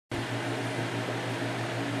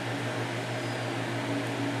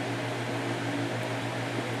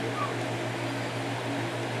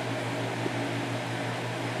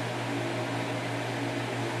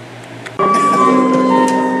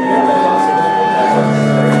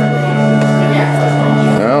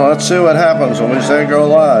Let's see what happens when we say go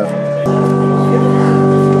live.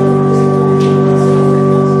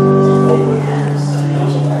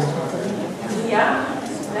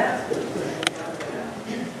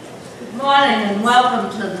 Good morning and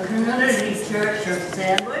welcome to the Community Church of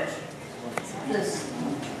Sandwich. This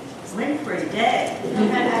wintry day.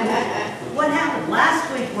 What happened? Last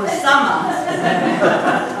week was summer.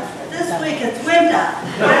 This week it's winter.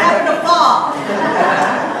 What happened to fall?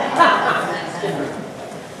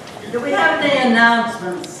 Do we have any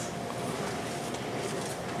announcements?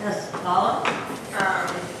 Yes, Paula?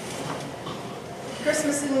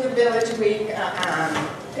 Christmas in the Village Week,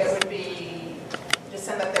 it would be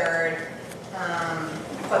December 3rd,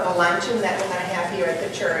 for the luncheon that we're going to have here at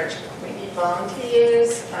the church. We need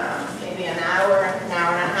volunteers, maybe an hour and a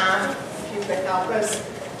half, if you could help us.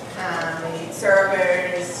 We need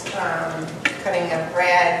servers, cutting of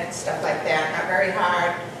bread, stuff like that, not very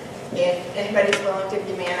hard. If anybody's willing to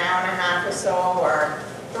give me an hour and a half or so, or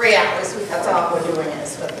 3 hours, that's all we're doing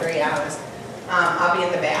is for 3 hours, I'll be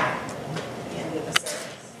in the back at the end of the service.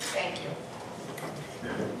 Thank you.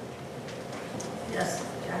 Yes,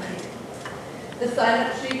 Jackie. The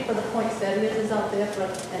sign-up sheet for the poinsettias is out there for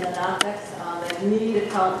an annex. They need to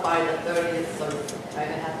count by the 30th, so you're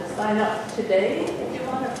going to have to sign up today if you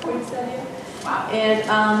want a poinsettia. Wow.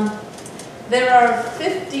 And there are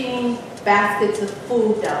 15 baskets of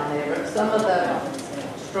food down there. If some of the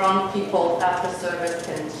strong people after service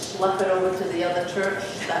can schlep it over to the other church,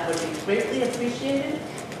 that would be greatly appreciated.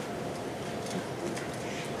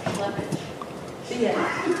 Schleppage. The end.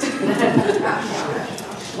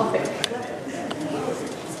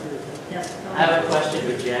 Yes. I have a question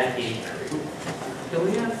for Jackie. Do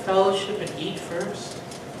we have fellowship and eat first?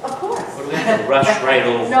 Of course. Or do we have to rush right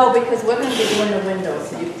over? No, because we're going to be doing the window,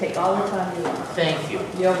 so you take all the time you want. Thank you.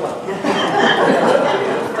 You're welcome.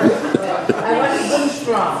 I want you to be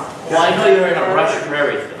strong. Well, I know you're in a rush for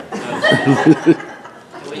everything.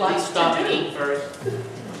 Can we at least stop and eat first?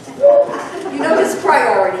 You know his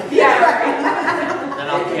priority. Yeah. Then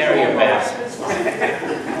I'll carry your basket.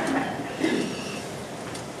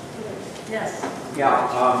 Yes. Yeah,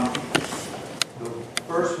 the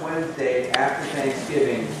first Wednesday after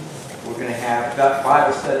Thanksgiving, we're going to have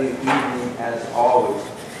Bible study evening as always.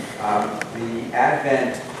 The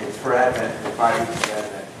Advent, it's for Advent, for 5 weeks of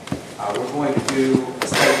Advent. We're going to do a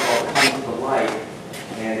study called Come to the Light.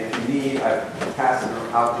 And if you need, I've passed them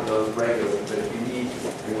out to those regularly, but if you need,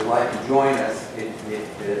 if you would like to join us, I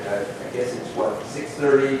guess it's what,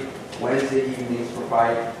 6:30 Wednesday evenings for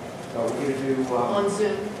 5. So we're going to do On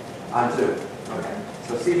Zoom. on Zoom. Okay.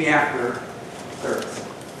 So see me after service.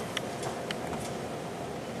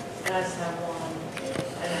 I just have one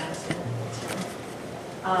announcement.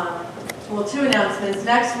 Well, 2 announcements.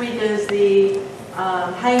 Next week is the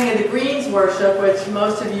Hanging of the Greens worship, which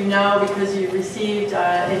most of you know because you received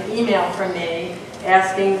an email from me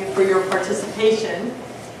asking for your participation.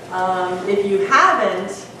 If you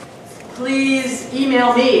haven't, please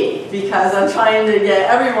email me because I'm trying to get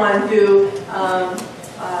everyone who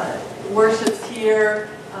worships here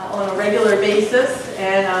on a regular basis,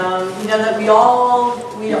 and you know that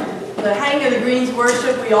the Hanging of the Greens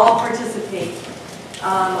worship, we all participate.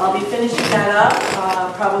 I'll be finishing that up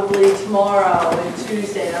probably tomorrow and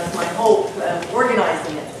Tuesday. That's my hope of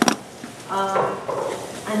organizing it.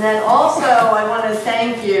 And then also, I want to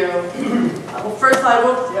thank you. Well, first, I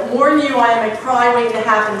will warn you, I am a cry waiting to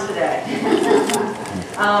happen today.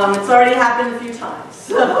 It's already happened a few times.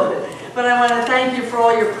 So, but I want to thank you for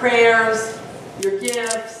all your prayers, your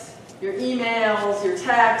gifts, your emails, your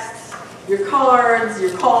texts, your cards,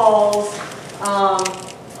 your calls.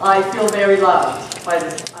 I feel very loved by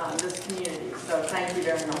this community, so thank you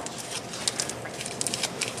very much.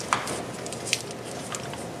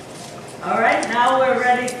 All right, now we're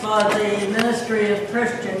ready for the Ministry of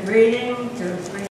Christian Reading to